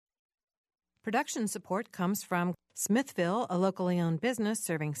Production support comes from Smithville, a locally owned business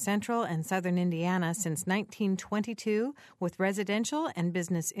serving central and southern Indiana since 1922 with residential and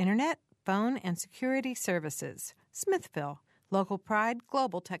business internet, phone, and security services. Smithville, local pride,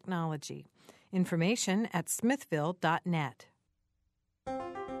 global technology. Information at smithville.net.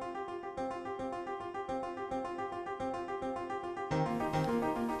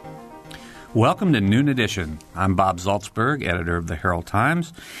 Welcome to Noon Edition. I'm Bob Zaltsberg, editor of the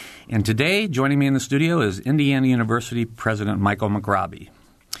Herald-Times, and today joining me in the studio is Indiana University President Michael McRobbie.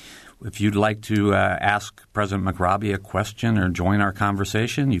 If you'd like to ask President McRobbie a question or join our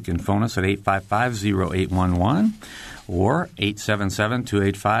conversation, you can phone us at 855-0811 or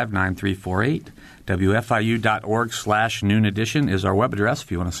 877-285-9348. WFIU.org/Noon Edition is our web address if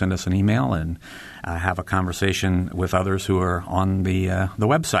you want to send us an email and have a conversation with others who are on the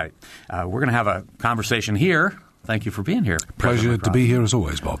website. We're going to have a conversation here. Thank you for being here. Pleasure to be here as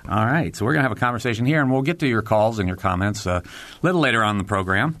always, Bob. All right. So we're going to have a conversation here, and we'll get to your calls and your comments a little later on in the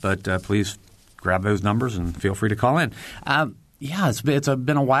program. But please grab those numbers and feel free to call in. It's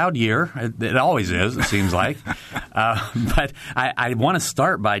been a wild year. It always is, it seems like. But I want to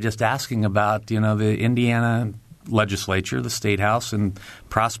start by just asking about, the Indiana legislature, the State House, and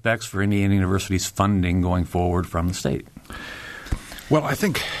prospects for Indiana University's funding going forward from the state. Well, I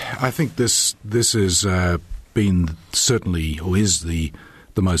think this has been certainly, or is the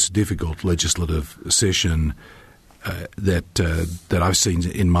most difficult legislative session that I've seen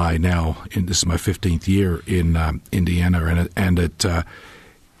in my this is my 15th year in Indiana, and it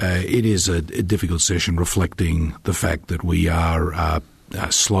is a difficult session reflecting the fact that we are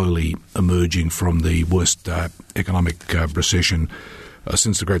slowly emerging from the worst economic recession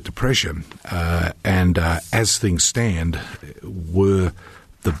since the Great Depression, and as things stand, were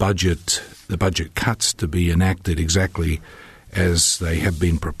the budget cuts to be enacted exactly as they have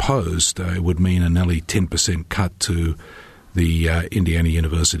been proposed, it would mean a nearly 10% cut to the Indiana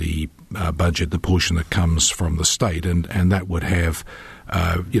University budget, the portion that comes from the state, and that would have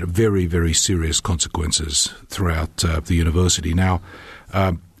very, very serious consequences throughout the university. Now,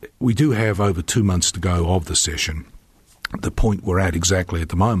 we do have over 2 months to go of the session. The point we're at exactly at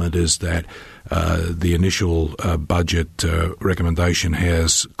the moment is that the initial budget recommendation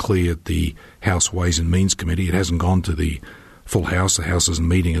has cleared the House Ways and Means Committee. It hasn't gone to the full House. The House isn't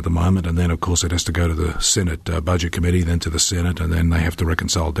meeting at the moment, and then, of course, it has to go to the Senate Budget Committee, then to the Senate, and then they have to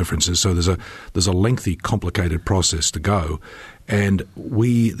reconcile differences. So there's a lengthy, complicated process to go, and at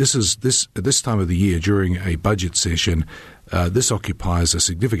this time of the year during a budget session, this occupies a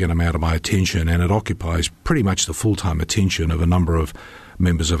significant amount of my attention, and it occupies pretty much the full-time attention of a number of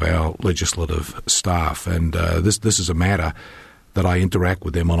members of our legislative staff, and this is a matter that I interact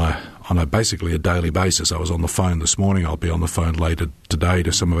with them on a basically a daily basis. I was on the phone this morning. I'll be on the phone later today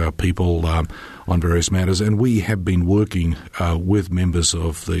to some of our people on various matters. And we have been working with members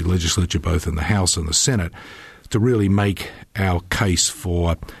of the legislature, both in the House and the Senate, to really make our case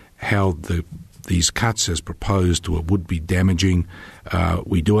for how these cuts as proposed would be damaging.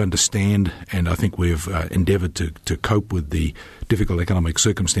 We do understand, and I think we've endeavoured to cope with the difficult economic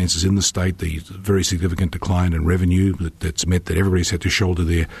circumstances in the state, the very significant decline in revenue that's meant that everybody's had to shoulder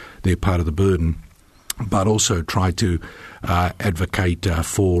their part of the burden, but also try to advocate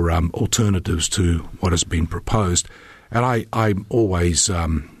for alternatives to what has been proposed. And I'm always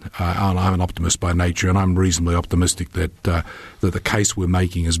I'm an optimist by nature, and I'm reasonably optimistic that the case we're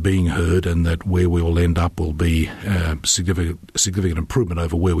making is being heard, and that where we will end up will be significant improvement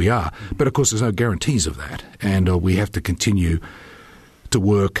over where we are. But of course, there's no guarantees of that, and we have to continue to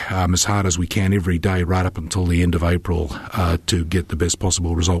work as hard as we can every day right up until the end of April to get the best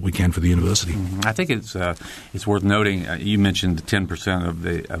possible result we can for the university. Mm-hmm. I think it's worth noting, you mentioned the 10% of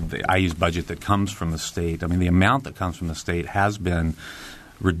the IU's budget that comes from the state. I mean, the amount that comes from the state has been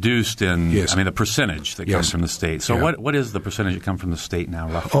reduced in, yes. I mean, the percentage that comes from the state. So what is the percentage that comes from the state now,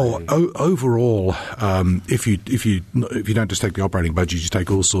 roughly? Overall, if you don't just take the operating budget, you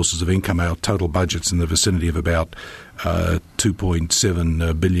take all sources of income, our total budget's in the vicinity of about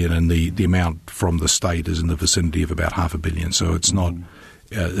 $2.7 billion, and the amount from the state is in the vicinity of about $500 million. So it's not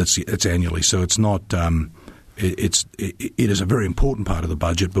it's annually. So it's not. It is a very important part of the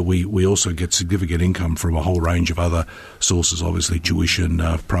budget, but we also get significant income from a whole range of other sources, obviously tuition,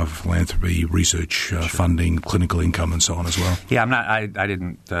 private philanthropy, research funding, clinical income, and so on as well. Yeah, I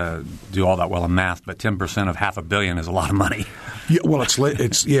didn't do all that well in math, but 10% of $500 million is a lot of money. Yeah, well, it's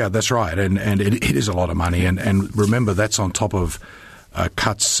that's right, and it is a lot of money, and remember that's on top of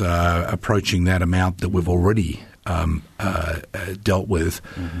cuts approaching that amount that we've already dealt with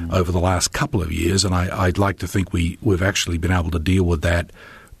over the last couple of years, and I'd like to think we've actually been able to deal with that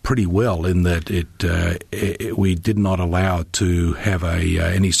pretty well in that we did not allow it to have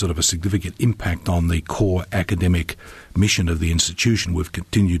any sort of a significant impact on the core academic mission of the institution. We've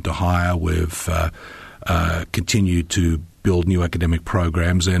continued to hire, we've continued to build new academic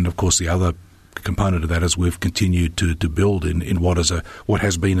programs, and of course the other component of that is we've continued to build in what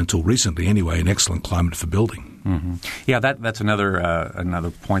has been until recently anyway an excellent climate for building. Mm-hmm. Yeah, that's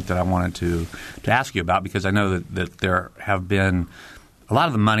another point that I wanted to ask you about, because I know that there have been a lot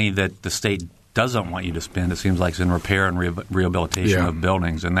of the money that the state doesn't want you to spend, it seems like, is in repair and rehabilitation of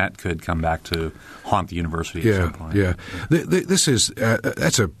buildings, and that could come back to haunt the university at some point. Yeah, this is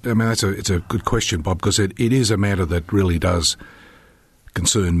it's a good question, Bob, because it is a matter that really does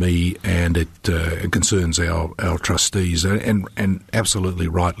concern me, and it concerns our trustees, and absolutely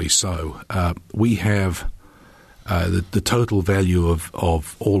rightly so. We have the total value of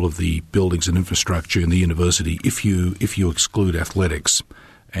all of the buildings and infrastructure in the university, if you exclude athletics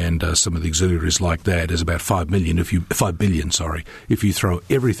and some of the auxiliaries like that, is about $5 billion. If you throw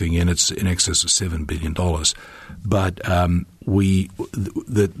everything in, it's in excess of $7 billion. But we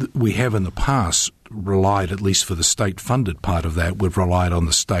have in the past relied, at least for the state-funded part of that, we've relied on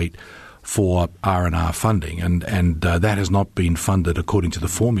the state for R&R funding, and that has not been funded according to the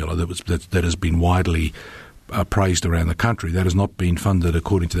formula that has been widely praised around the country. That has not been funded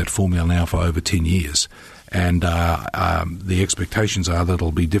according to that formula now for over 10 years. And the expectations are that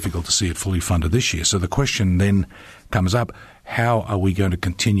it'll be difficult to see it fully funded this year. So the question then comes up, how are we going to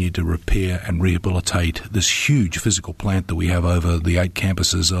continue to repair and rehabilitate this huge physical plant that we have over the 8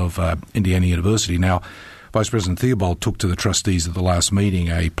 campuses of Indiana University? Now, Vice President Theobald took to the trustees at the last meeting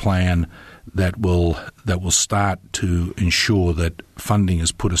a plan that will start to ensure that funding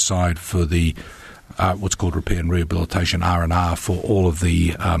is put aside for the what's called repair and rehabilitation, R&R, for all of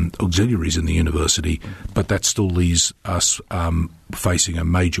the auxiliaries in the university, but that still leaves us facing a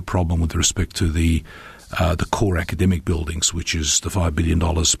major problem with respect to the core academic buildings, which is the $5 billion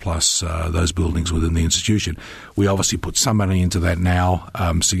plus those buildings within the institution. We obviously put some money into that now,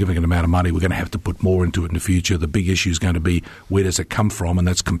 significant amount of money. We're going to have to put more into it in the future. The big issue is going to be where does it come from, and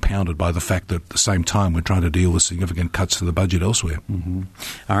that's compounded by the fact that at the same time we're trying to deal with significant cuts to the budget elsewhere. Mm-hmm.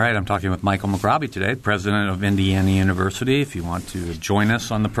 All right, I'm talking with Michael McRobbie today, president of Indiana University. If you want to join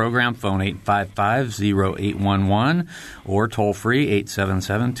us on the program, phone 855-0811 or toll free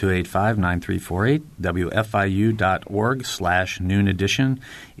 877-285-9348. WFIU.org/noon edition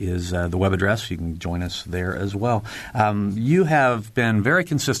is the web address. You can join us there as well. You have been very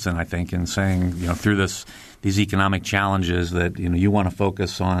consistent, I think, in saying, through these economic challenges that, you want to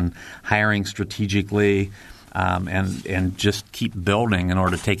focus on hiring strategically and just keep building in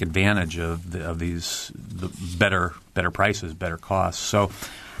order to take advantage of these better prices, better costs. So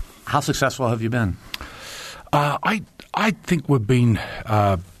how successful have you been? I think we've been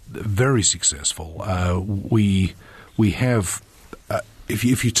very successful. We have,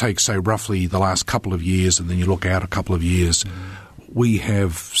 if you take, say, roughly the last couple of years and then you look out a couple of years, we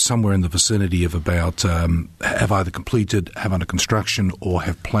have somewhere in the vicinity of about, have either completed, have under construction, or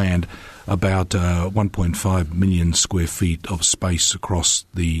have planned about 1.5 million square feet of space across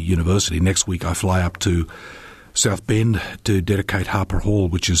the university. Next week I fly up to South Bend to dedicate Harper Hall,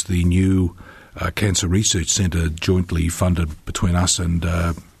 which is the new Cancer Research Centre jointly funded between us and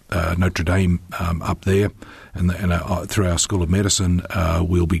Notre Dame up there, and through our School of Medicine.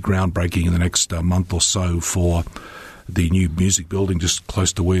 We'll be groundbreaking in the next month or so for the new music building just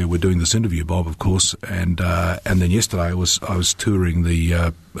close to where we're doing this interview, Bob, of course. And then yesterday I was touring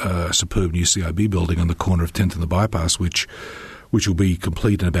the superb new CIB building on the corner of 10th and the Bypass, which will be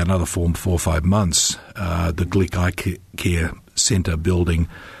complete in about another 4 or 5 months. The Glick Eye Care Centre building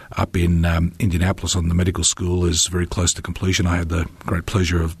up in Indianapolis on the medical school is very close to completion. I had the great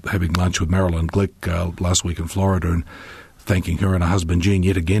pleasure of having lunch with Marilyn Glick last week in Florida and thanking her and her husband Jean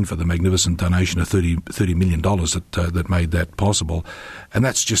yet again for the magnificent donation of $30 million that made that possible. And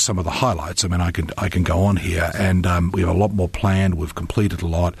that's just some of the highlights. I mean, I can go on here, and we have a lot more planned. We've completed a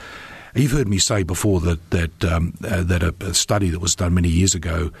lot. You've heard me say before that a study that was done many years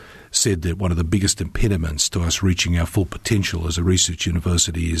ago said that one of the biggest impediments to us reaching our full potential as a research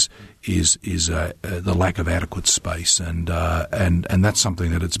university is the lack of adequate space, and that's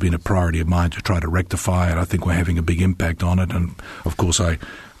something that it's been a priority of mine to try to rectify, and I think we're having a big impact on it. And of course, I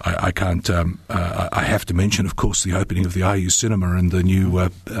can't I have to mention, of course, the opening of the IU Cinema and the new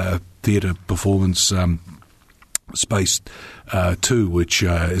theatre performance space too, which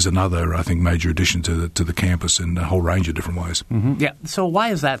is another, I think, major addition to the campus in a whole range of different ways. Mm-hmm. Yeah. So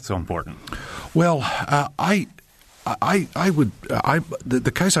why is that so important? Well,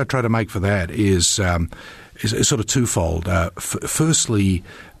 the case I try to make for that is sort of twofold. Firstly,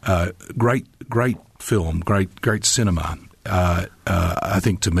 great film, great cinema. I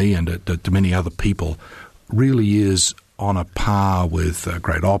think to me and to many other people, really is on a par with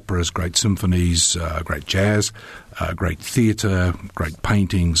great operas, great symphonies, great jazz, great theatre, great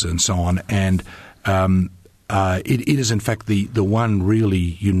paintings, and so on. And it is, in fact, the one really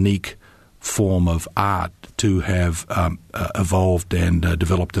unique form of art to have evolved and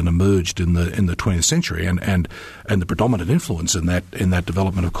developed and emerged in the 20th century, and the predominant influence in that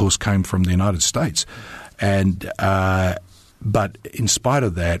development, of course, came from the United States. And but in spite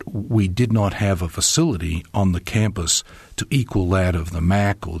of that, we did not have a facility on the campus to equal that of the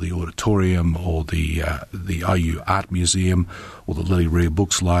MAC or the auditorium or the IU Art Museum or the Lily Rare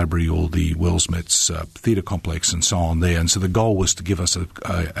Books Library or the Wells-Metz Theatre Complex and so on there. And so the goal was to give us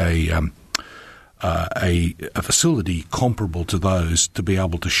a facility comparable to those to be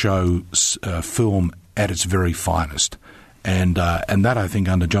able to show film at its very finest. And that, I think,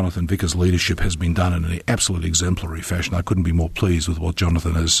 under Jonathan Vickers' leadership has been done in an absolute exemplary fashion. I couldn't be more pleased with what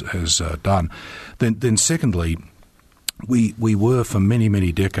Jonathan has done. Then secondly, we were for many,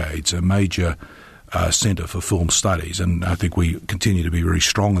 many decades a major centre for film studies, and I think we continue to be very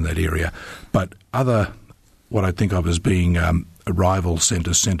strong in that area. But what I think of as being rival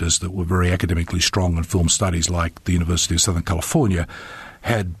centres that were very academically strong in film studies, like the University of Southern California,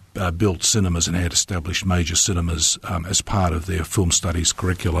 had built cinemas and had established major cinemas as part of their film studies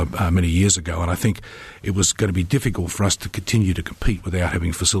curriculum many years ago. And I think it was going to be difficult for us to continue to compete without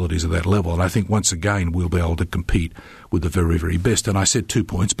having facilities at that level. And I think once again we'll be able to compete with the very, very best. And I said 2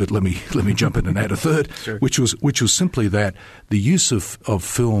 points, but let me jump in and add a third, sure. which was simply that the use of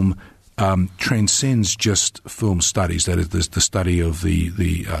film transcends just film studies. That is the study of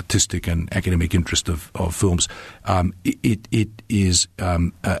the artistic and academic interest of films. It is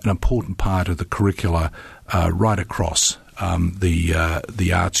an important part of the curricula right across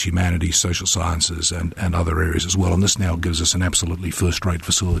the arts, humanities, social sciences, and other areas as well. And this now gives us an absolutely first-rate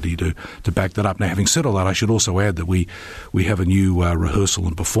facility to back that up. Now, having said all that, I should also add that we have a new rehearsal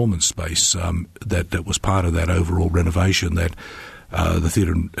and performance space that was part of that overall renovation that the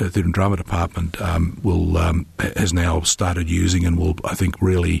Theatre and Drama Department has now started using, and will, I think,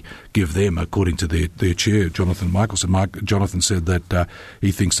 really give them, according to their chair, Jonathan Michelson. Jonathan said that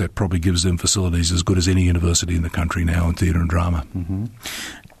he thinks that probably gives them facilities as good as any university in the country now in theatre and drama. Mm-hmm.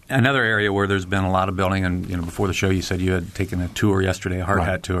 Another area where there's been a lot of building, and before the show you said you had taken a tour yesterday, a hard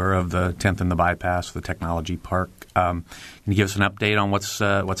hat tour of the 10th and the Bypass, the technology park. Can you give us an update on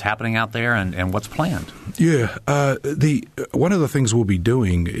what's happening out there and what's planned? Yeah, one of the things we'll be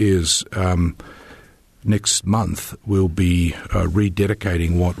doing is next month we'll be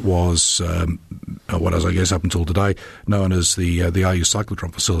rededicating what was I guess up until today known as the RU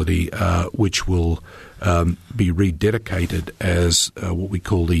Cyclotron facility, which will be rededicated as what we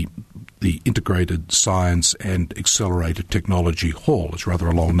call the Integrated Science and Accelerated Technology Hall. It's rather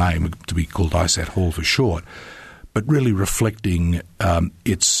a long name to be called ISAT Hall for short, but really reflecting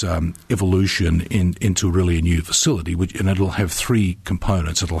its evolution into really a new facility, and it'll have three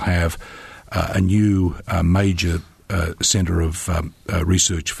components. It'll have a new major centre of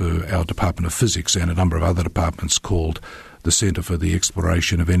research for our Department of Physics and a number of other departments called the Centre for the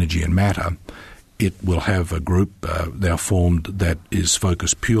Exploration of Energy and Matter. It will have a group now formed that is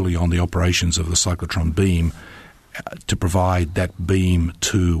focused purely on the operations of the cyclotron beam to provide that beam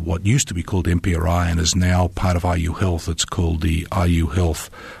to what used to be called MPRI and is now part of IU Health. It's called the IU Health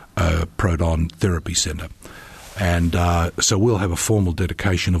Proton Therapy Centre. And so we'll have a formal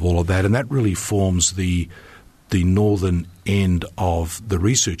dedication of all of that, and that really forms the northern end of the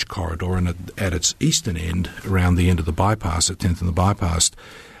research corridor, and at its eastern end, around the end of the bypass, at 10th and the Bypass,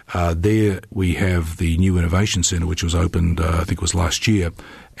 there we have the new Innovation Centre, which was opened, I think it was last year,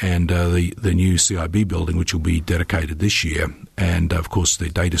 and the new CIB building, which will be dedicated this year, and, of course, the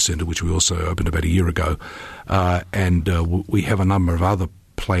data centre, which we also opened about a year ago. And we have a number of other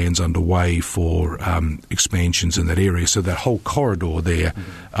plans underway for expansions in that area. So that whole corridor there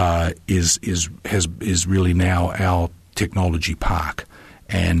is really now our technology park,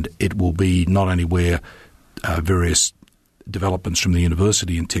 and it will be not only where various developments from the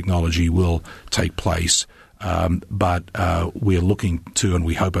university in technology will take place, but we're looking to, and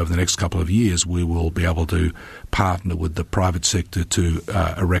we hope over the next couple of years, we will be able to partner with the private sector to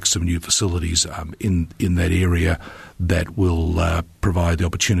erect some new facilities in that area that will provide the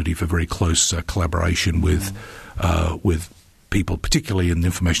opportunity for very close collaboration with people, particularly in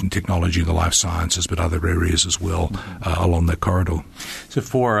information technology and the life sciences, but other areas as well along that corridor. So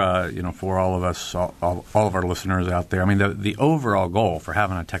for all of us, all of our listeners out there, I mean, the overall goal for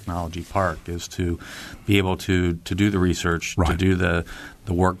having a technology park is to be able to do the research, to do the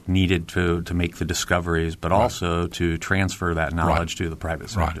work needed to make the discoveries, but also to transfer that knowledge to the private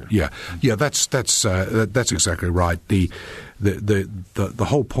sector. Right. Yeah. That's exactly right. The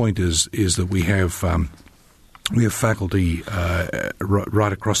whole point is that we have faculty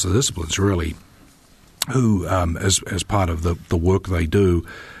right across the disciplines, really, who, as part of the work they do,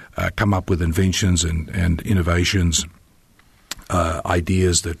 come up with inventions and innovations,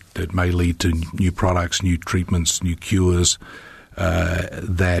 ideas that may lead to new products, new treatments, new cures.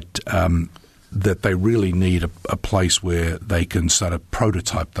 That they really need a place where they can sort of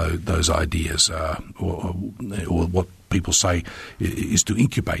prototype those ideas, or what people say is to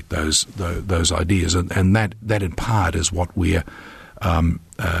incubate those ideas, and that in part is what we've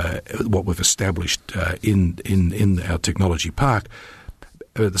established in our technology park.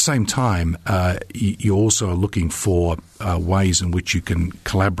 At the same time, you're also looking for ways in which you can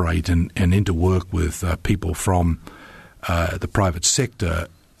collaborate and interwork with people from the private sector,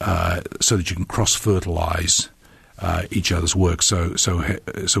 so that you can cross-fertilize each other's work. So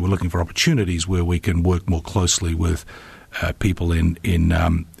we're looking for opportunities where we can work more closely with people in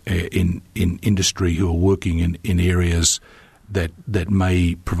industry who are working in areas that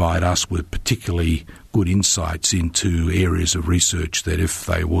may provide us with particularly good insights into areas of research that,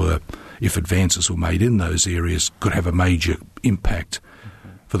 if advances were made in those areas, could have a major impact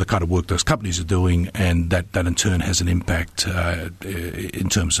for the kind of work those companies are doing, and that in turn has an impact in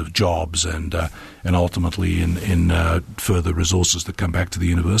terms of jobs and ultimately in further resources that come back to the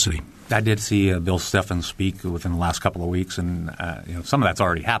university. I did see Bill Steffens speak within the last couple of weeks, and some of that's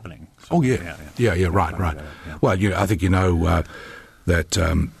already happening. So, right. Yeah. Well, I think that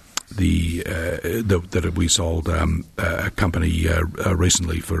that we sold a company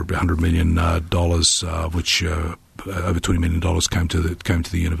recently for $100 million, which over $20 million came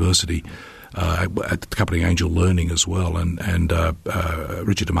to the university. At the company Angel Learning as well, and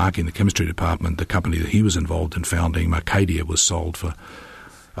Richard DeMarchi in the chemistry department, the company that he was involved in founding, Marcadia, was sold for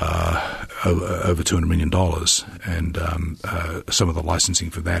over $200 million, and some of the licensing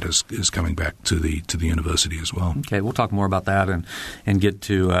for that is coming back to the university as well. Okay, we'll talk more about that and get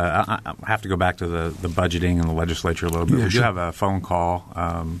to. I have to go back to the budgeting and the legislature a little bit. We do have a phone call,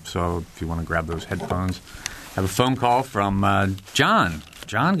 so if you want to grab those headphones, I have a phone call from John.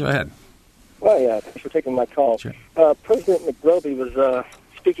 John, go ahead. Well, yeah, thanks for taking my call. Sure. President McRoby was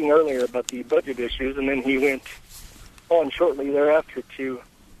speaking earlier about the budget issues, and then he went on shortly thereafter to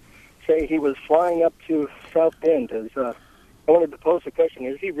say he was flying up to South Bend. I wanted to pose the question,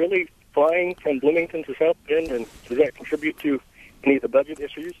 is he really flying from Bloomington to South Bend, and does that contribute to any of the budget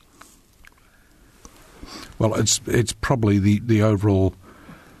issues? Well, it's probably the overall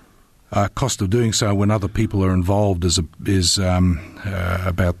cost of doing so when other people are involved is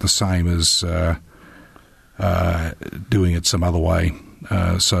about the same as doing it some other way.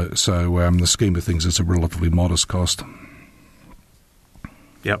 So the scheme of things, it's a relatively modest cost.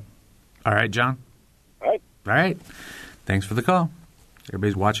 Yep. All right, John. All right. Thanks for the call.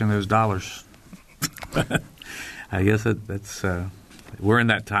 Everybody's watching those dollars. I guess that's we're in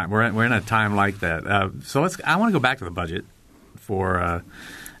that time. We're in a time like that. So I want to go back to the budget for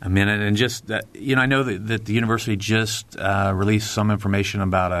a minute, and just I know that the university just released some information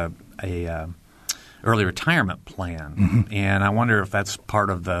about a early retirement plan, and I wonder if that's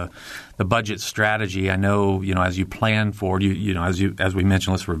part of the budget strategy. I know as you plan for as we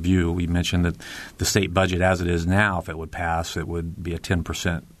mentioned, let's review. We mentioned that the state budget as it is now, if it would pass, it would be a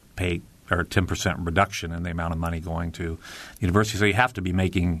 10% pay or 10% reduction in the amount of money going to the university. So you have to be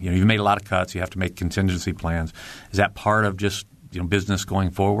making you've made a lot of cuts. You have to make contingency plans. Is that part of just business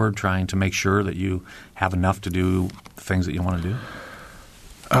going forward, trying to make sure that you have enough to do the things that you want to do?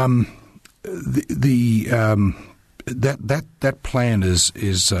 That plan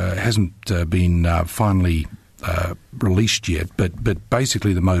hasn't been finally released yet, but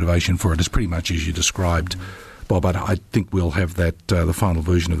basically the motivation for it is pretty much as you described, Bob. I think we'll have the final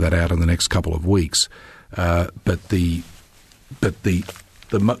version of that out in the next couple of weeks. But the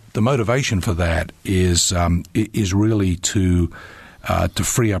motivation for that is really to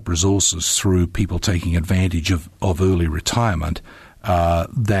free up resources through people taking advantage of early retirement.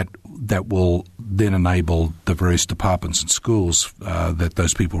 That will then enable the various departments and schools that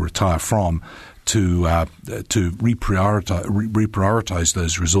those people retire from to reprioritize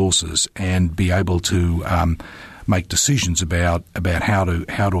those resources and be able to make decisions about how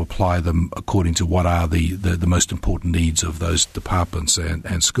to apply them according to what are the most important needs of those departments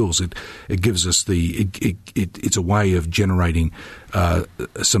and schools. It gives us it's a way of generating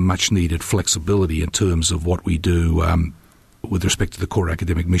some much needed flexibility in terms of what we do with respect to the core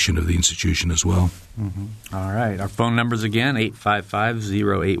academic mission of the institution as well. Mm-hmm. All right. Our phone numbers again,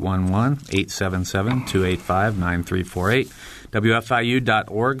 855-0811, 877-285-9348.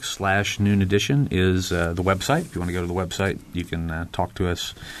 WFIU.org/Noon Edition is the website. If you want to go to the website, you can talk to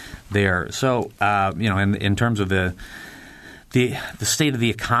us there. So, in terms of the state of the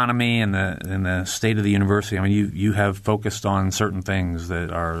economy and the state of the university, I mean, you have focused on certain things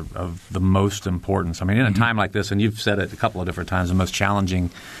that are of the most importance. I mean, in a time like this, and you've said it a couple of different times, the most challenging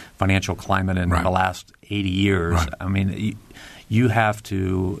financial climate in the last 80 years. Right. I mean, you have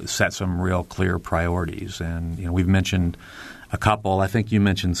to set some real clear priorities. And, we've mentioned a couple. I think you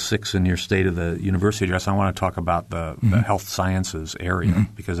mentioned 6 in your State of the University address. I want to talk about the health sciences area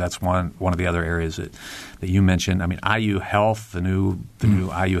because that's one of the other areas that you mentioned. I mean, IU Health, the new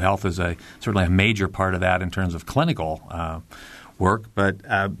IU Health is certainly a major part of that in terms of clinical work. But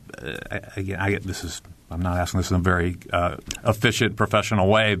again, I'm not asking this in a very efficient, professional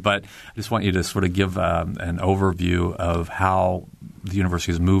way, but I just want you to sort of give an overview of how the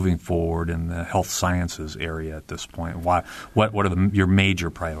university is moving forward in the health sciences area at this point. What are your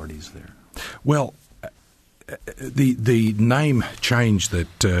major priorities there? Well, the name change that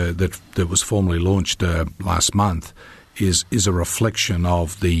was formally launched last month is a reflection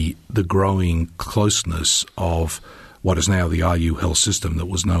of the growing closeness of what is now the IU Health System, that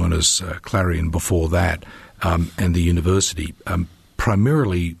was known as Clarion before that, and the university,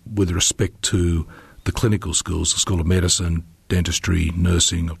 primarily with respect to the clinical schools, the School of Medicine, dentistry,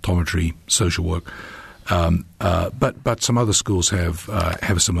 nursing, optometry, social work. But some other schools have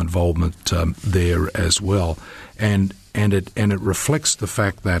some involvement there as well, and it reflects the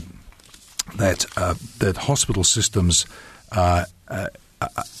fact that hospital systems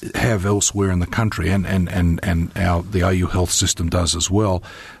have elsewhere in the country, and the IU Health System does as well.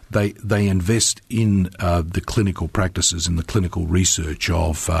 They invest in the clinical practices and the clinical research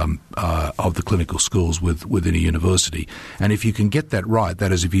of the clinical schools within a university. And if you can get that right,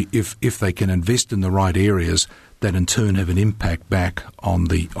 that is, if they can invest in the right areas that in turn have an impact back on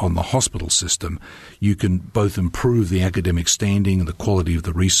the hospital system, you can both improve the academic standing and the quality of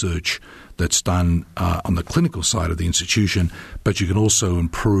the research that's done on the clinical side of the institution, but you can also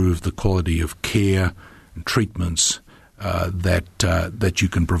improve the quality of care and treatments that you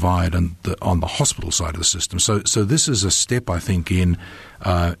can provide on the hospital side of the system. So this is a step, I think, in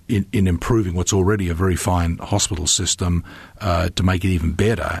improving what's already a very fine hospital system to make it even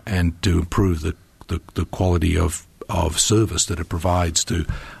better and to improve the quality of service that it provides to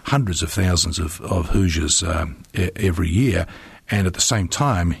hundreds of thousands of Hoosiers every year, and at the same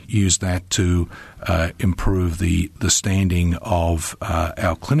time use that to improve the standing of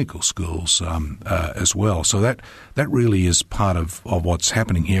our clinical schools as well. So that really is part of what's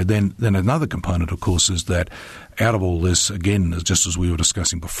happening here. Then another component, of course, is that out of all this, again, just as we were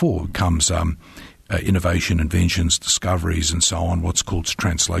discussing before, comes innovation, inventions, discoveries, and so on, what's called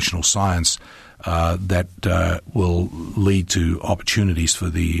translational science, that will lead to opportunities for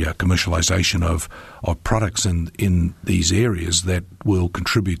the commercialization of products in these areas that will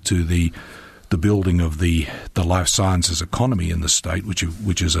contribute to the building of the life sciences economy in the state,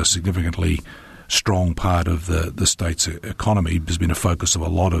 which is a significantly strong part of the state's economy. There's been a focus of a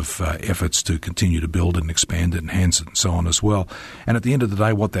lot of efforts to continue to build it and expand it, enhance it, and so on as well. And at the end of the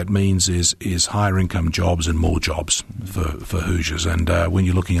day, what that means is higher income jobs and more jobs for Hoosiers. And when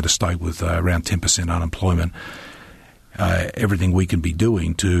you're looking at a state with around 10% unemployment, everything we can be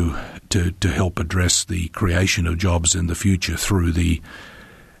doing to help address the creation of jobs in the future through the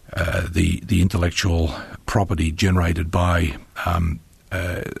intellectual property generated by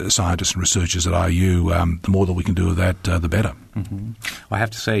scientists and researchers at IU, the more that we can do of that, the better. Mm-hmm. Well, I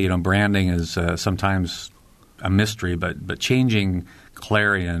have to say, branding is sometimes a mystery, but changing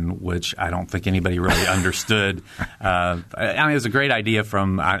Clarion, which I don't think anybody really understood. I mean, it was a great idea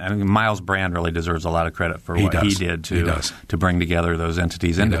from I think Miles Brand really deserves a lot of credit for what he did to bring together those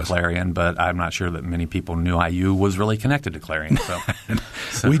entities into Clarion, but I'm not sure that many people knew IU was really connected to Clarion.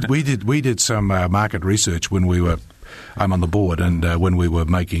 So. We did some market research when we were – I'm on the board, and when we were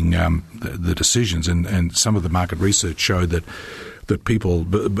making the decisions, and some of the market research showed that that people,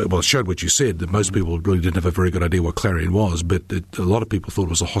 well, it showed what you said, that most people really didn't have a very good idea what Clarion was, but a lot of people thought it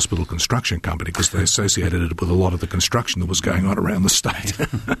was a hospital construction company because they associated it with a lot of the construction that was going on around the state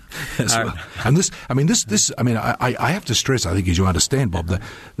as well. And I have to stress, I think, as you understand, Bob,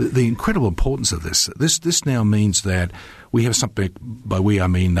 the incredible importance of this. This now means that we have something, by we I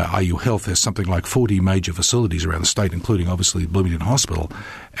mean IU Health has something like 40 major facilities around the state, including obviously Bloomington Hospital,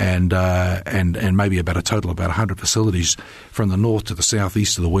 and maybe about a total of about 100 facilities from the north to the south,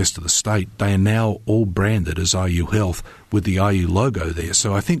 east to the west of the state. They are now all branded as IU Health with the IU logo there.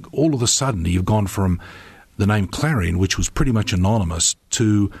 So I think all of a sudden you've gone from the name Clarion, which was pretty much anonymous,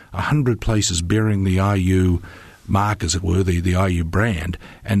 to 100 places bearing the IU mark, as it were, the IU brand,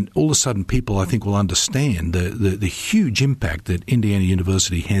 and all of a sudden people, I think, will understand the huge impact that Indiana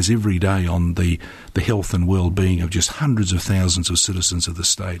University has every day on the health and well-being of just hundreds of thousands of citizens of the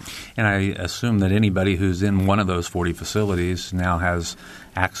state. And I assume that anybody who's in one of those 40 facilities now has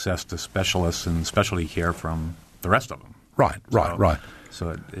access to specialists and specialty care from the rest of them. Right.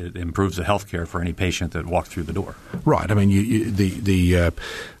 So it improves the health care for any patient that walked through the door. Right. I mean, the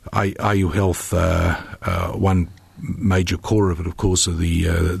IU Health, one major core of it, of course, are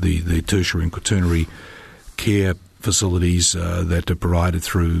the tertiary and quaternary care facilities that are provided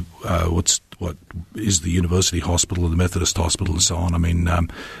through what is the University Hospital and the Methodist Hospital and so on. I mean,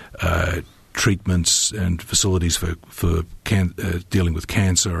 treatments and facilities for dealing with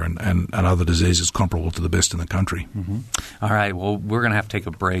cancer and other diseases comparable to the best in the country. Mm-hmm. All right. Well, we're going to have to take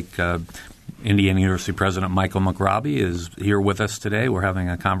a break. Indiana University President Michael McRobbie is here with us today. We're having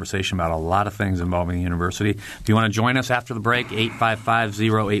a conversation about a lot of things involving the university. If you want to join us after the break,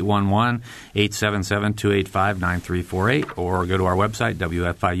 855-0811, 877-285-9348, or go to our website,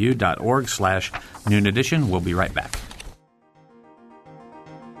 wfiu.org/noon edition. We'll be right back.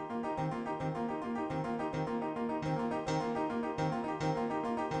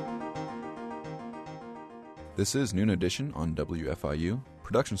 This is Noon Edition on WFIU.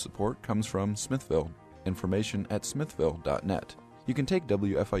 Production support comes from Smithville. Information at smithville.net. You can take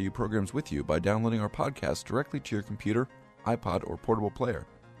WFIU programs with you by downloading our podcast directly to your computer, iPod, or portable player.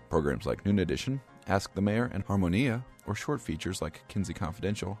 Programs like Noon Edition, Ask the Mayor, and Harmonia, or short features like Kinsey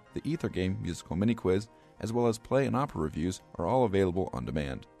Confidential, the Ether Game musical mini-quiz, as well as play and opera reviews are all available on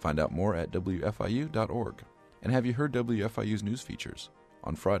demand. Find out more at WFIU.org. And have you heard WFIU's news features?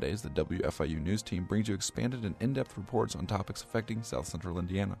 On Fridays, the WFIU News Team brings you expanded and in-depth reports on topics affecting South Central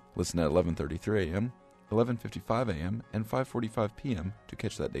Indiana. Listen at 11:33 a.m., 11:55 a.m., and 5:45 p.m. to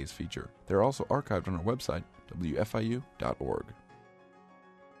catch that day's feature. They're also archived on our website, WFIU.org.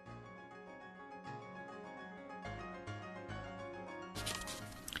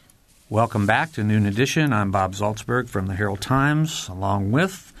 Welcome back to Noon Edition. I'm Bob Zaltsberg from the Herald Times, along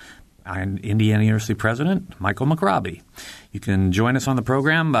with Indiana University President Michael McRobbie. You can join us on the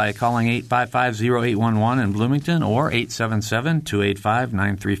program by calling 855-0811 in Bloomington or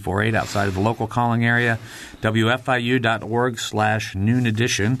 877-285-9348 outside of the local calling area. WFIU.org/noon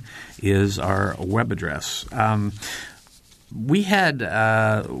edition is our web address. We had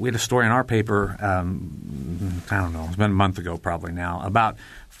a story in our paper, I don't know, it's been a month ago probably now, about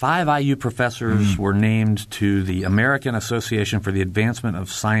 5 IU professors were named to the American Association for the Advancement of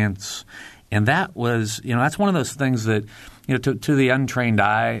Science. And that was, that's one of those things that, to the untrained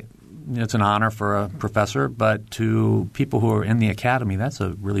eye, it's an honor for a professor, but to people who are in the academy, that's a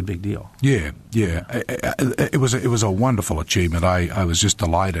really big deal. Yeah. It was a wonderful achievement. I was just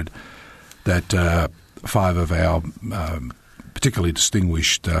delighted that 5 of our particularly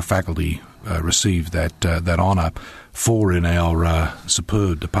distinguished faculty received that honor. 4 in our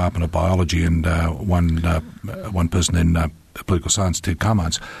superb Department of Biology and one person in political science, Ted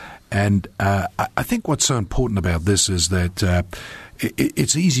Carmines. And I think what's so important about this is that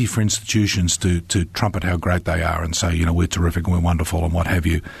it's easy for institutions to trumpet how great they are and say, we're terrific and we're wonderful and what have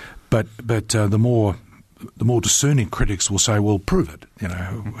you. But the more discerning critics will say, well, prove it.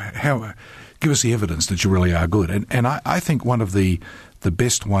 Give us the evidence that you really are good. And I think one of the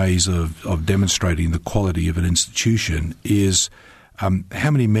best ways of demonstrating the quality of an institution is how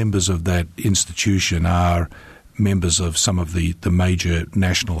many members of that institution are members of some of the major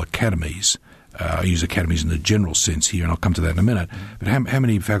national academies. I use academies in the general sense here, and I'll come to that in a minute. But how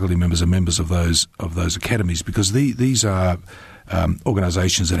many faculty members are members of those academies? Because these are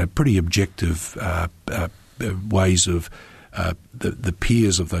organizations that have pretty objective ways of the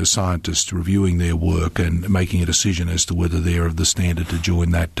peers of those scientists reviewing their work and making a decision as to whether they're of the standard to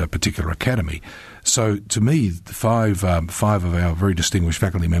join that particular academy. So to me, 5 of our very distinguished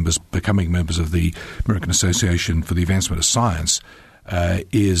faculty members becoming members of the American Association for the Advancement of Science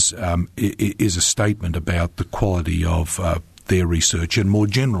is a statement about the quality of their research and more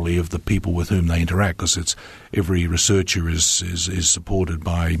generally of the people with whom they interact, because every researcher is supported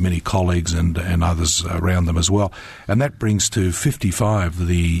by many colleagues and others around them as well. And that brings to 55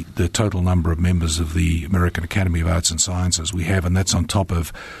 the total number of members of the American Academy of Arts and Sciences we have, and that's on top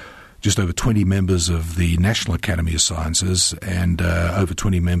of just over 20 members of the National Academy of Sciences and over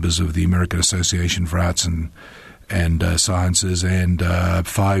 20 members of the American Association for Arts and Sciences and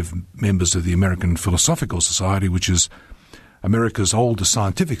 5 members of the American Philosophical Society, which is America's oldest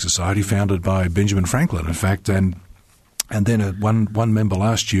scientific society, founded by Benjamin Franklin, in fact, and then one member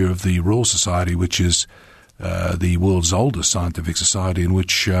last year of the Royal Society, which is the world's oldest scientific society, in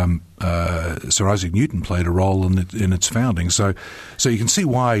which Sir Isaac Newton played a role in its founding. So you can see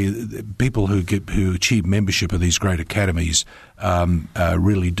why people who achieve membership of these great academies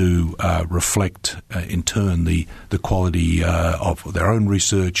really do reflect in turn the quality of their own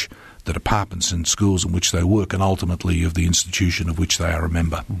research, the departments and schools in which they work, and ultimately of the institution of which they are a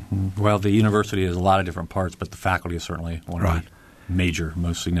member. Mm-hmm. Well, the university has a lot of different parts, but the faculty is certainly one of the major,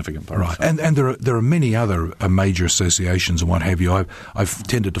 most significant parts. Right, and there are many other major associations and what have you. I've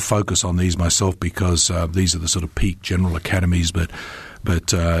tended to focus on these myself because these are the sort of peak general academies, but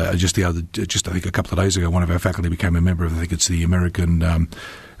just I think a couple of days ago, one of our faculty became a member of, I think it's the American,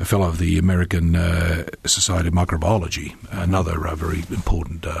 a fellow of the American Society of Microbiology, another very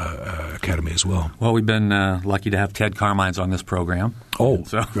important academy as well. Well, we've been lucky to have Ted Carmines on this program. Oh,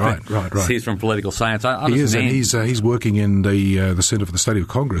 so, right. He's from political science. He is, and he's working in the Center for the Study of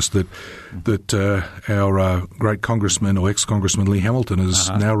Congress that our great congressman or ex-congressman Lee Hamilton has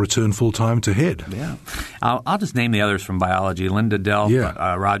now returned full-time to head. Yeah. I'll just name the others from biology. Linda Delp,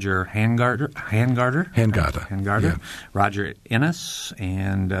 Roger Hangarter, yeah. Roger Ennis,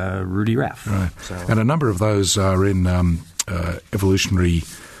 and Rudy Raff. Right. So. And a number of those are in evolutionary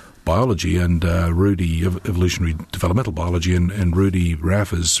biology, and Rudy, evolutionary developmental biology, and Rudy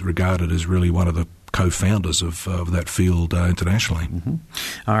Raff is regarded as really one of the co-founders of that field internationally. Mm-hmm.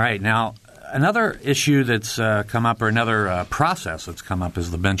 All right. Now, another issue that's come up, or another process that's come up,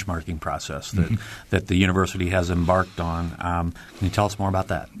 is the benchmarking process that the university has embarked on. Can you tell us more about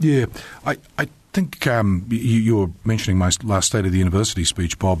that? Yeah. I think you were mentioning my last State of the University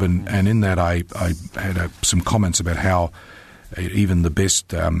speech, Bob, and in that I had some comments about how even the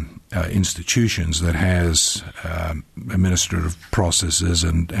best institutions that has administrative processes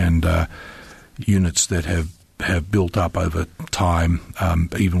and units that have built up over time,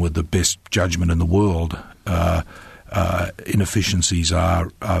 even with the best judgment in the world, inefficiencies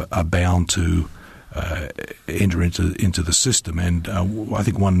are bound to enter into the system. And I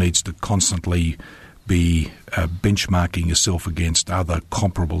think one needs to constantly be benchmarking yourself against other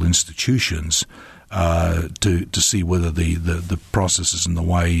comparable institutions to see whether the processes and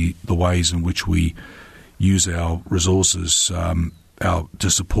the ways in which we use our resources to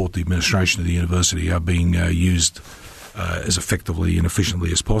support the administration of the university are being used as effectively and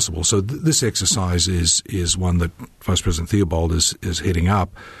efficiently as possible. So this exercise is one that Vice President Theobald is heading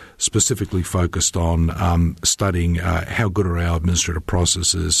up, specifically focused on studying how good are our administrative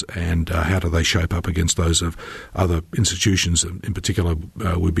processes and how do they shape up against those of other institutions. In particular,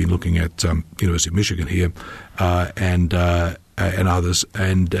 we've been looking at University of Michigan here and others,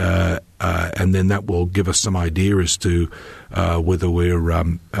 and then that will give us some idea as to whether we're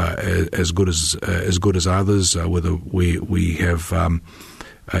as good as others, whether we have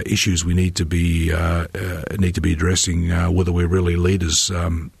issues we need to be addressing, whether we're really leaders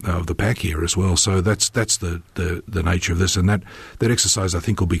of the pack here as well. So that's the nature of this, and that exercise I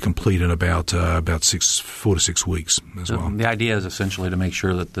think will be complete in about 4 to 6 weeks as well. The idea is essentially to make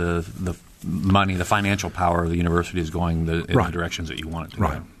sure that the money, the financial power of the university is going in the directions that you want it to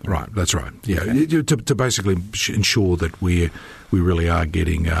go. Right. That's right. Yeah, okay. To basically ensure that we really are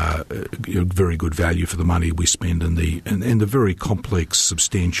getting very good value for the money we spend in the very complex,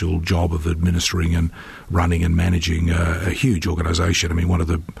 substantial job of administering and running and managing a huge organisation. I mean, one of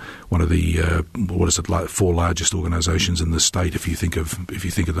the what is it, like 4 largest organisations in the state. If you think of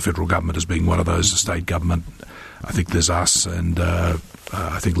the federal government as being one of those, the state government, I think there's us, and I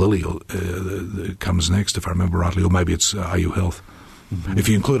think Lilly comes next, if I remember rightly, or maybe it's IU Health. Mm-hmm. If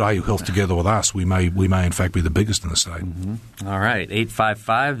you include IU Health together with us, we may in fact be the biggest in the state. Mm-hmm. All right,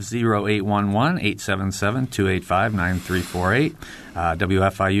 855-0811, 877-285-9348,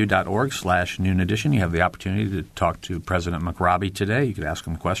 WFIU.org/Noon Edition. You have the opportunity to talk to President McRobbie today. You could ask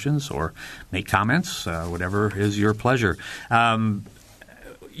him questions or make comments, whatever is your pleasure.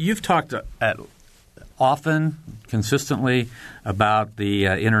 You've talked at often, consistently, about the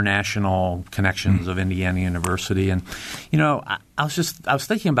international connections of Indiana University. And, I was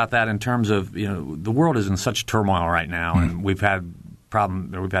thinking about that in terms of, the world is in such turmoil right now, and we've had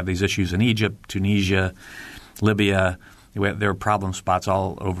these issues in Egypt, Tunisia, Libya. There are problem spots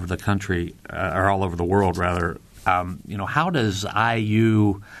all over the country, or all over the world, rather. How does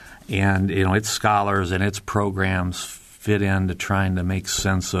IU and its scholars and its programs fit into trying to make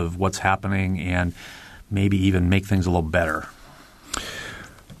sense of what's happening and maybe even make things a little better?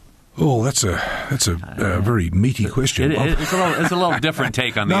 Oh, that's a very meaty question. It's a little different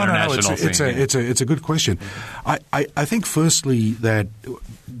take on the international scene. It's a good question. I think firstly that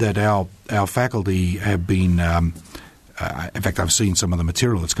our faculty have been. In fact, I've seen some of the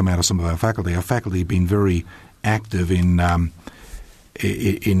material that's come out of some of our faculty. Our faculty have been very active in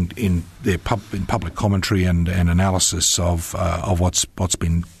public commentary and analysis of what's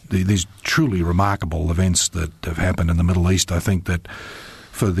been these truly remarkable events that have happened in the Middle East. I think that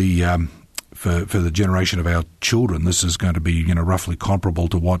for the generation of our children, this is going to be roughly comparable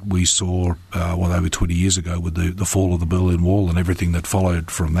to what we saw over 20 years ago with the fall of the Berlin Wall and everything that followed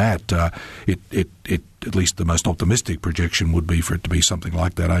from that. It at least the most optimistic projection would be for it to be something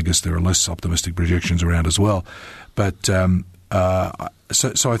like that. I guess there are less optimistic projections around as well, but so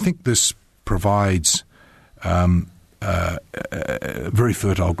I think this provides very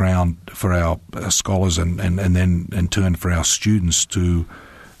fertile ground for our scholars and then in turn for our students to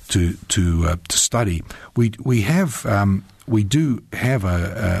study. We do have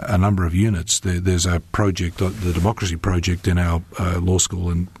a number of units. There's a project, the Democracy Project, in our law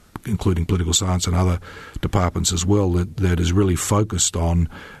school, and including political science and other departments as well, that is really focused on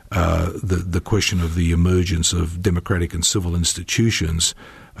the question of the emergence of democratic and civil institutions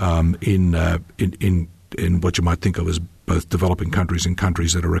in what you might think of as both developing countries and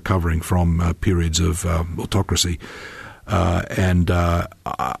countries that are recovering from periods of autocracy. And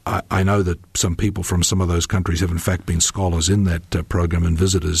I know that some people from some of those countries have in fact been scholars in that program and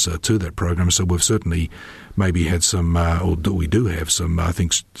visitors to that program. So we've certainly maybe had some, we do have some, I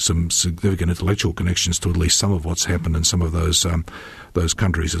think, some significant intellectual connections to at least some of what's happened in some of those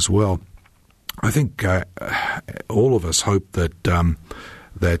countries as well. I think all of us hope that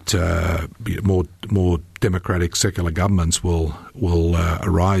more democratic secular governments will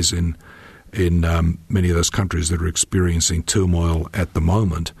arise in many of those countries that are experiencing turmoil at the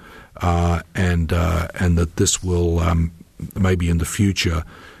moment, and that this will maybe in the future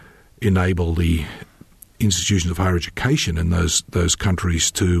enable the institutions of higher education in those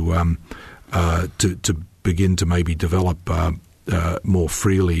countries to begin to maybe develop more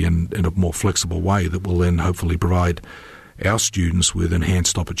freely and in a more flexible way that will then hopefully provide our students with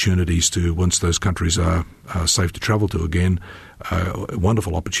enhanced opportunities to, once those countries are safe to travel to again,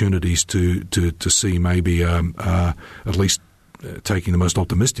 wonderful opportunities to see maybe at least taking the most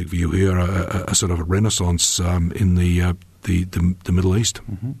optimistic view here, a sort of a renaissance in the Middle East.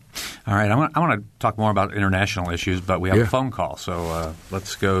 Mm-hmm. All right, I want to talk more about international issues, but we have a phone call, so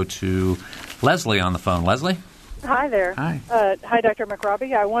let's go to Leslie on the phone. Leslie? Hi there. Hi. Hi, Dr.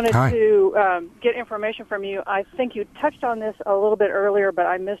 McRobbie. I wanted to get information from you. I think you touched on this a little bit earlier, but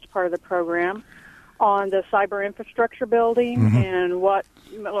I missed part of the program on the cyber infrastructure building and a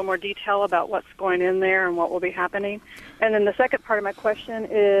little more detail about what's going in there and what will be happening. And then the second part of my question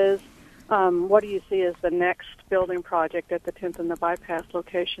is, what do you see as the next building project at the 10th and the Bypass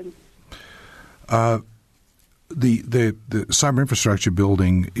location? The cyber infrastructure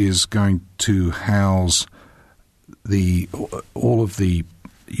building is going to house all of the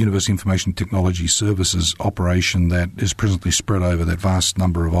University Information Technology Services operation that is presently spread over that vast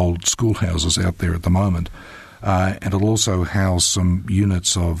number of old schoolhouses out there at the moment. And it'll also house some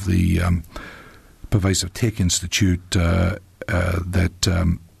units of the Pervasive Tech Institute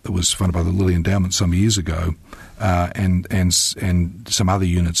that was funded by the Lilly Endowment some years ago, and some other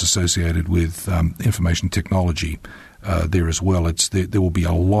units associated with information technology. There as well. There will be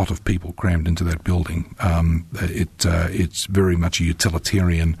a lot of people crammed into that building. It's very much a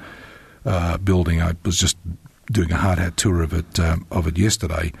utilitarian building. I was just doing a hard hat tour of it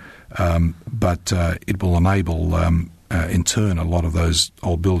yesterday, but it will enable, in turn, a lot of those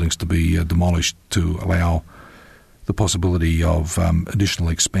old buildings to be demolished to allow the possibility of additional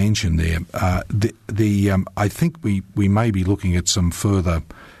expansion there. I think we may be looking at some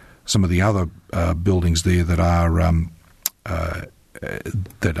of the other buildings there that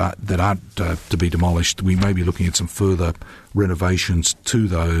aren't to be demolished. We may be looking at some further renovations to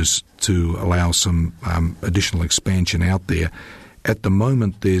those to allow some additional expansion out there. At the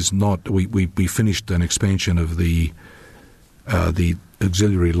moment, there's not. We finished an expansion of the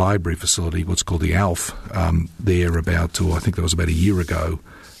auxiliary library facility, what's called the ALF, there I think that was about a year ago.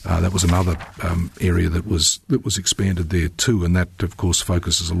 That was another area that was expanded there too, and that of course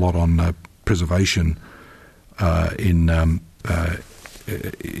focuses a lot on preservation as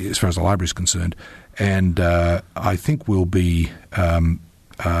far as the library is concerned. And I think we'll be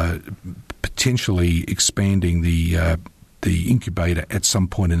potentially expanding the incubator at some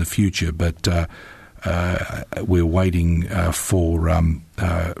point in the future, but we're waiting for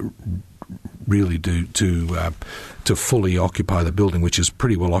really to fully occupy the building, which is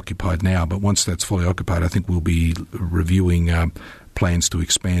pretty well occupied now. But once that's fully occupied, I think we'll be reviewing plans to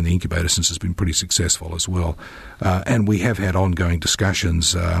expand the incubator, since it's been pretty successful as well. And we have had ongoing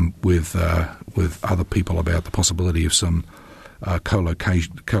discussions with other people about the possibility of some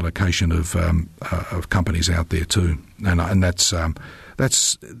co-location of companies out there too, and that's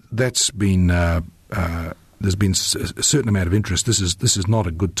been. There's been a certain amount of interest. This is not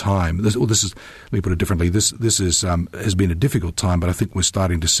a good time. Let me put it differently. This has been a difficult time, but I think we're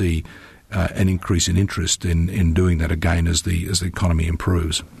starting to see an increase in interest in doing that again as the economy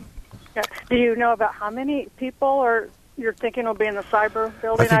improves. Yeah. Do you know about how many people you're thinking will be in the cyber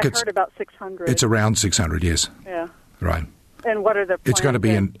building? I heard about 600. It's around 600. Yes. Yeah. Right. And what are the plans? It's going to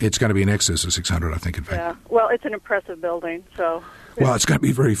be in excess of 600, I think. In fact. Yeah. Well, it's an impressive building, so. Well, it's going to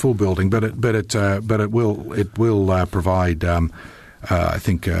be a very full building, but it will provide, I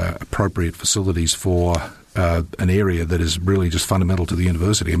think, appropriate facilities for an area that is really just fundamental to the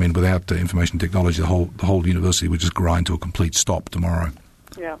university. I mean, without information technology, the whole university would just grind to a complete stop tomorrow.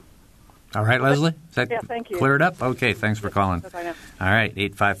 Yeah. All right, Leslie? Is that thank you. Cleared up? Okay, thanks for calling. Bye-bye. All right,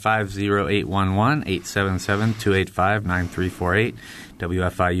 855-0811, 877-285-9348,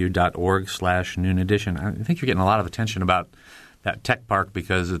 WFIU.org/Noon Edition. I think you're getting a lot of attention about that tech park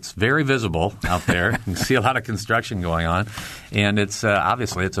because it's very visible out there. You can see a lot of construction going on, and it's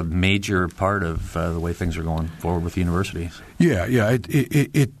obviously it's a major part of the way things are going forward with universities. Yeah.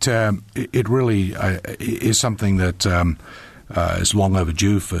 It really is something that is long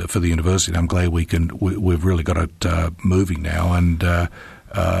overdue for the university. I'm glad we've really got it moving now, and our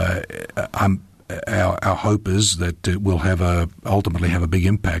hope is that it will ultimately have a big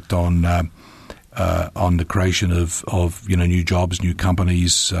impact on the creation of new jobs, new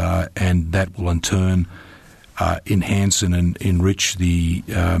companies, and that will in turn enhance and enrich the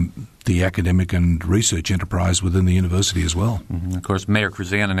academic and research enterprise within the university as well. Mm-hmm. Of course, Mayor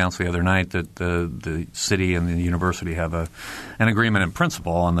Kruzan announced the other night that the city and the university have an agreement in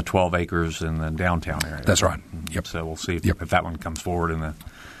principle on the 12 acres in the downtown area. That's right. Mm-hmm. Yep. So we'll see if that one comes forward and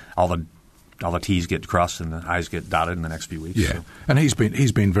all the T's get crossed and the I's get dotted in the next few weeks. Yeah, so. And he's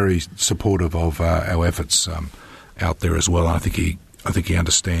been very supportive of our efforts out there as well. And I think he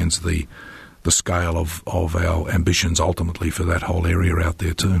understands the scale of our ambitions ultimately for that whole area out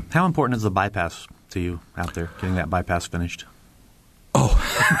there too. How important is the bypass to you out there, getting that bypass finished? Oh,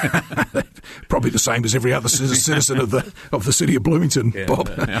 probably the same as every other citizen of the city of Bloomington, Bob.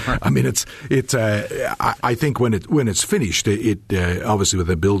 Right. I mean, I think when it's finished, it obviously with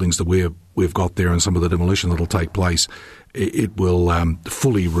the buildings that we've got there and some of the demolition that'll take place, it will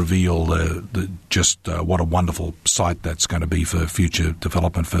fully reveal what a wonderful site that's going to be for future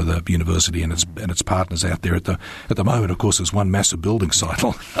development for the university and its partners out there. At the moment, of course, there's one massive building site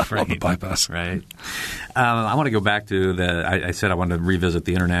on the bypass. Right. I want to go back to I said I wanted to revisit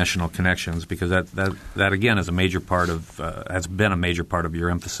the international connections because that again is a major part of has been a major part of your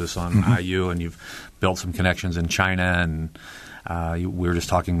emphasis on IU, and you've built some connections in China and. We were just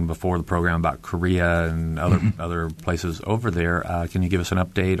talking before the program about Korea and other places over there. Can you give us an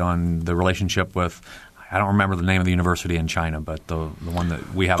update on the relationship with? I don't remember the name of the university in China, but the one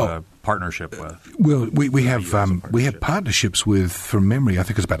that we have a partnership with. Well, we have partnerships with, from memory, I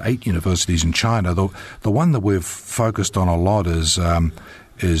think it's about 8 universities in China. The one that we've focused on a lot is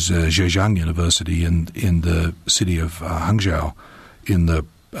Zhejiang University in the city of Hangzhou in the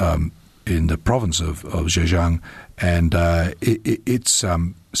province of Zhejiang. And it's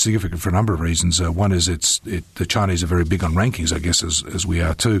significant for a number of reasons. One is the Chinese are very big on rankings, I guess, as we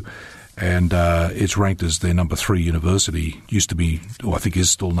are too. And it's ranked as their number 3 university. Used to be, or I think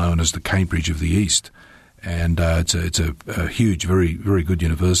is still known as the Cambridge of the East. And it's a huge, very, very good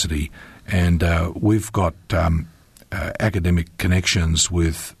university. And we've got academic connections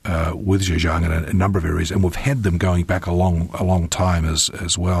with Zhejiang in a number of areas, and we've had them going back a long time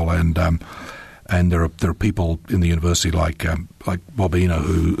as well. And there are people in the university like Bob Eno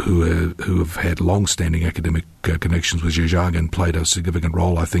who have had long-standing academic connections with Zhejiang and played a significant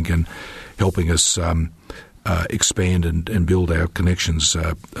role, I think, in helping us expand and build our connections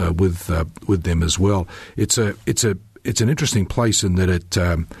with them as well. It's a an interesting place in that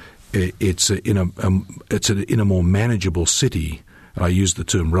it's in a more manageable city. I use the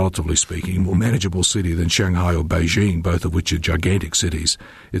term relatively speaking, more manageable city than Shanghai or Beijing, both of which are gigantic cities.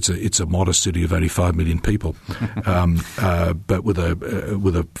 It's a modest city of only 5 million people, but with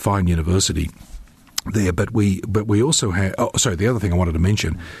a fine university there. But we also have. Oh, sorry. The other thing I wanted to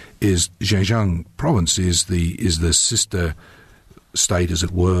mention is Zhejiang province is the sister state, as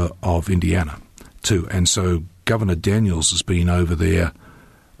it were, of Indiana too, and so Governor Daniels has been over there,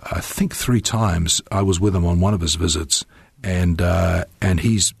 I think 3 times. I was with him on one of his visits. And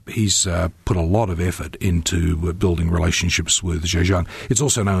he's put a lot of effort into building relationships with Zhejiang. It's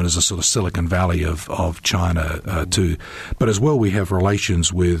also known as a sort of Silicon Valley of China too. But as well, we have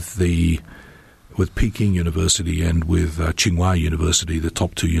relations with Peking University and with Tsinghua University, the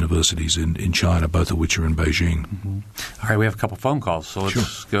top 2 universities in China, both of which are in Beijing. Mm-hmm. All right, we have a couple phone calls, so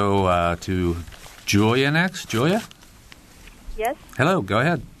let's go to Julia next. Julia? Yes. Hello. Go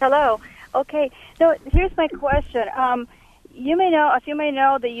ahead. Hello. Okay. So here's my question. You may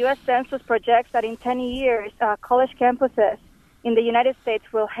know, the U.S. Census projects that in 10 years, college campuses in the United States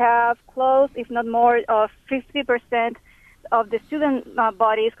will have close, if not more, of 50% of the student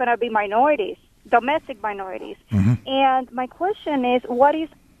body is going to be minorities, domestic minorities. Mm-hmm. And my question is, what is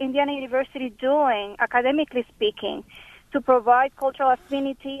Indiana University doing, academically speaking, to provide cultural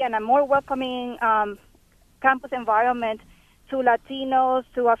affinity and a more welcoming campus environment to Latinos,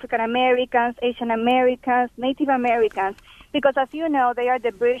 to African Americans, Asian Americans, Native Americans? Because, as you know, they are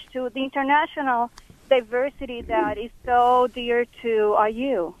the bridge to the international diversity that is so dear to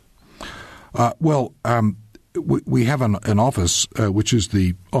you. We have an office, which is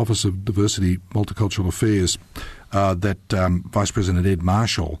the Office of Diversity, Multicultural Affairs, that Vice President Ed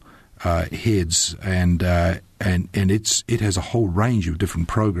Marshall heads, and it has a whole range of different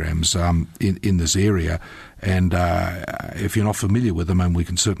programs in this area. And if you're not familiar with them, and we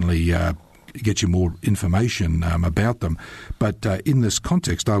can certainly get you more information about them. But in this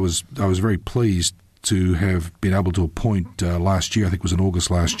context, I was very pleased to have been able to appoint last year, I think it was in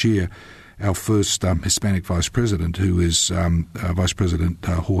August last year, our first Hispanic Vice President, who is Vice President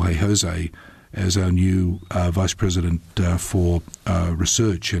Jorge Jose, as our new Vice President for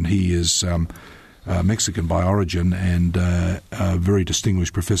Research. And he is Mexican by origin and a very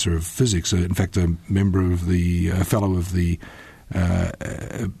distinguished professor of physics, in fact a member of the fellow of the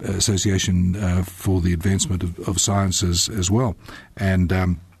Association for the Advancement of Sciences as well, and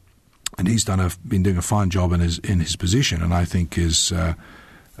he's been doing a fine job in his position, and I think is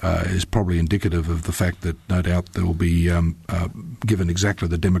probably indicative of the fact that no doubt there will be, given exactly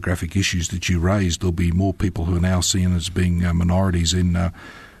the demographic issues that you raised, there'll be more people who are now seen as being minorities in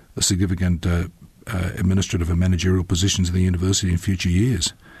significant administrative and managerial positions in the university in future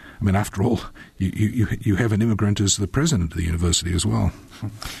years. I mean, after all, you have an immigrant as the president of the university as well.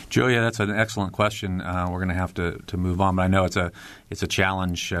 Julia, that's an excellent question. We're going to have to move on, but I know it's a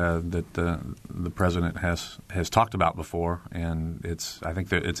challenge that the president has talked about before, and I think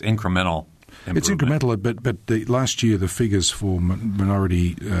that it's incremental. It's incremental, but last year the figures for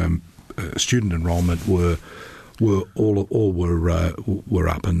minority student enrollment were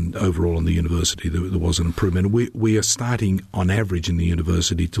up, and overall in the university there was an improvement. We are starting on average in the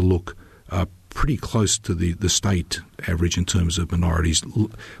university to look pretty close to the state average in terms of minorities.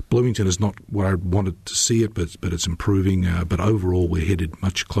 Bloomington is not what I wanted to see it, but it's improving. But overall, we're headed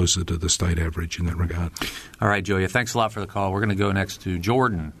much closer to the state average in that regard. All right, Julia, thanks a lot for the call. We're going to go next to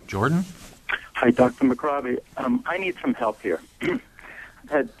Jordan. Jordan? Hi, Dr. McRobbie. I need some help here. I've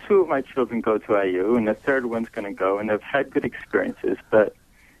had 2 of my children go to IU, and the third one's going to go, and they've had good experiences, but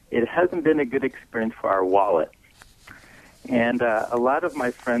it hasn't been a good experience for our wallet. And a lot of my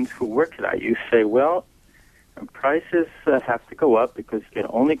friends who work at IU say, well, prices have to go up because you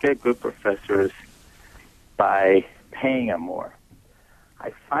can only get good professors by paying them more.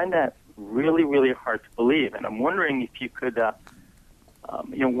 I find that really, really hard to believe, and I'm wondering if you could,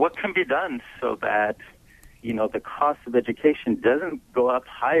 what can be done so that the cost of education doesn't go up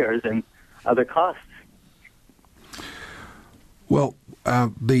higher than other costs. Well,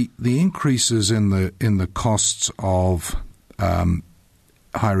 the increases in the costs of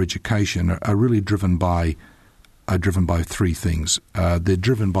higher education are really driven by 3 things. They're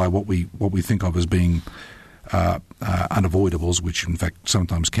driven by what we think of as being unavoidables, which in fact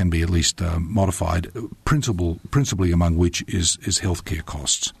sometimes can be at least modified. Principally among which is healthcare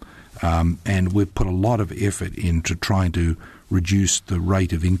costs. And we've put a lot of effort into trying to reduce the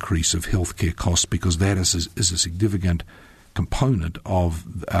rate of increase of healthcare costs because that is a significant component of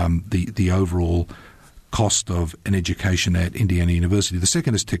the overall cost of an education at Indiana University. The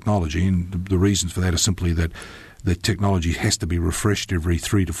second is technology, and the reasons for that are simply that technology has to be refreshed every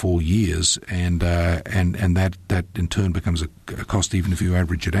 3 to 4 years, and that in turn becomes a cost even if you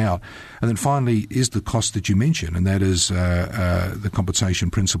average it out. And then finally is the cost that you mentioned, and that is the compensation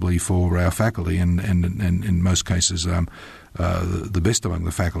principally for our faculty, and in most cases the best among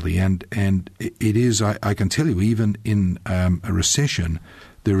the faculty. And it is, I can tell you, even in a recession,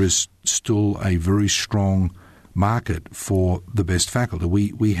 there is still a very strong market for the best faculty.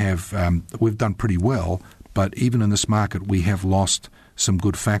 We've done pretty well, but even in this market, we have lost some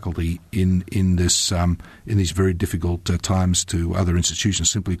good faculty in these very difficult times to other institutions,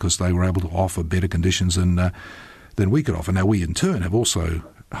 simply because they were able to offer better conditions than we could offer. Now, we in turn have also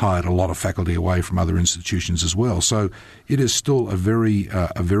hired a lot of faculty away from other institutions as well. So it is still a very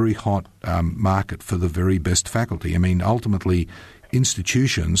hot market for the very best faculty. I mean, ultimately,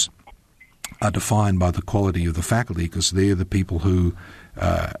 institutions are defined by the quality of the faculty, because they're the people who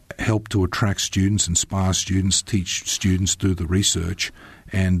help to attract students, inspire students, teach students, do the research,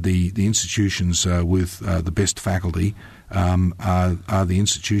 and the institutions with the best faculty are the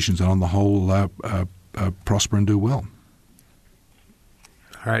institutions that on the whole prosper and do well.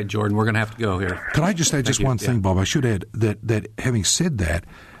 All right, Jordan, we're going to have to go here. Can I just add one thing, Bob? I should add that having said that,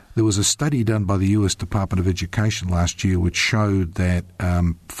 there was a study done by the U.S. Department of Education last year which showed that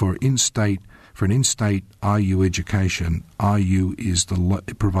for an in-state IU education, IU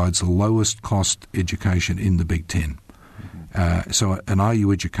it provides the lowest cost education in the Big Ten. So an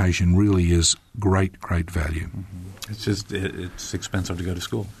IU education really is great value. It's just it's expensive to go to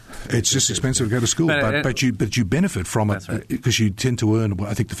school. It's just expensive to go to school, but you benefit from it because you tend to earn. Well,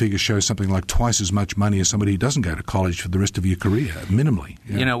 I think the figures show something like twice as much money as somebody who doesn't go to college for the rest of your career, minimally.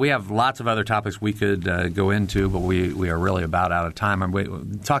 Yeah. You know, we have lots of other topics we could go into, but we are really about out of time.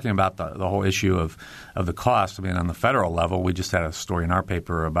 I'm talking about the whole issue of the cost. I mean, on the federal level, we just had a story in our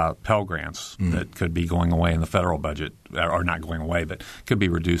paper about Pell Grants that could be going away in the federal budget, or not going away, but could be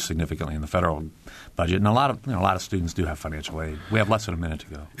reduced significantly in the federal budget. And a lot of students do have financial aid. We have less than a minute to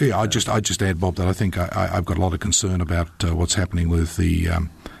go. Yeah, I just add, Bob, that I think I've got a lot of concern about what's happening with the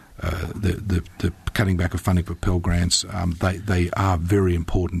cutting back of funding for Pell Grants. They are very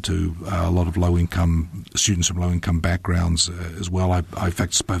important to a lot of low-income students from low-income backgrounds as well. I in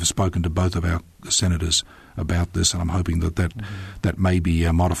fact, have spoken to both of our senators about this, and I'm hoping that may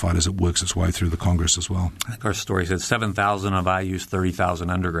be modified as it works its way through the Congress as well. I think our story said 7,000 of IU's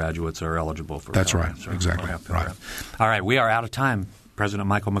 30,000 undergraduates are eligible for That's Pell right, Grants, exactly. Right. All right, we are out of time. President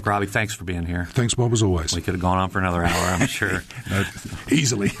Michael McRobbie, thanks for being here. Thanks, Bob, as always. We could have gone on for another hour, I'm sure.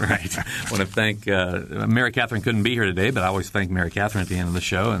 Easily. Right. I want to thank Mary Catherine couldn't be here today, but I always thank Mary Catherine at the end of the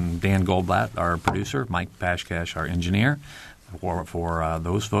show, and Dan Goldblatt, our producer, Mike Pashkash, our engineer, for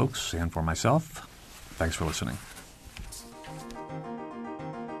those folks and for myself. Thanks for listening.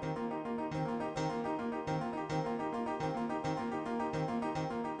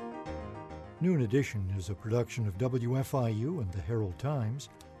 Noon Edition is a production of WFIU and the Herald Times.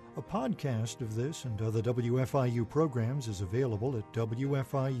 A podcast of this and other WFIU programs is available at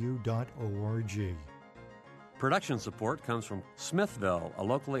wfiu.org. Production support comes from Smithville, a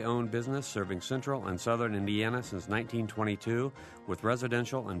locally owned business serving central and southern Indiana since 1922 with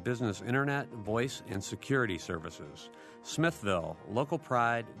residential and business internet, voice, and security services. Smithville, local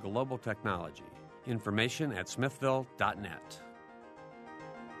pride, global technology. Information at smithville.net.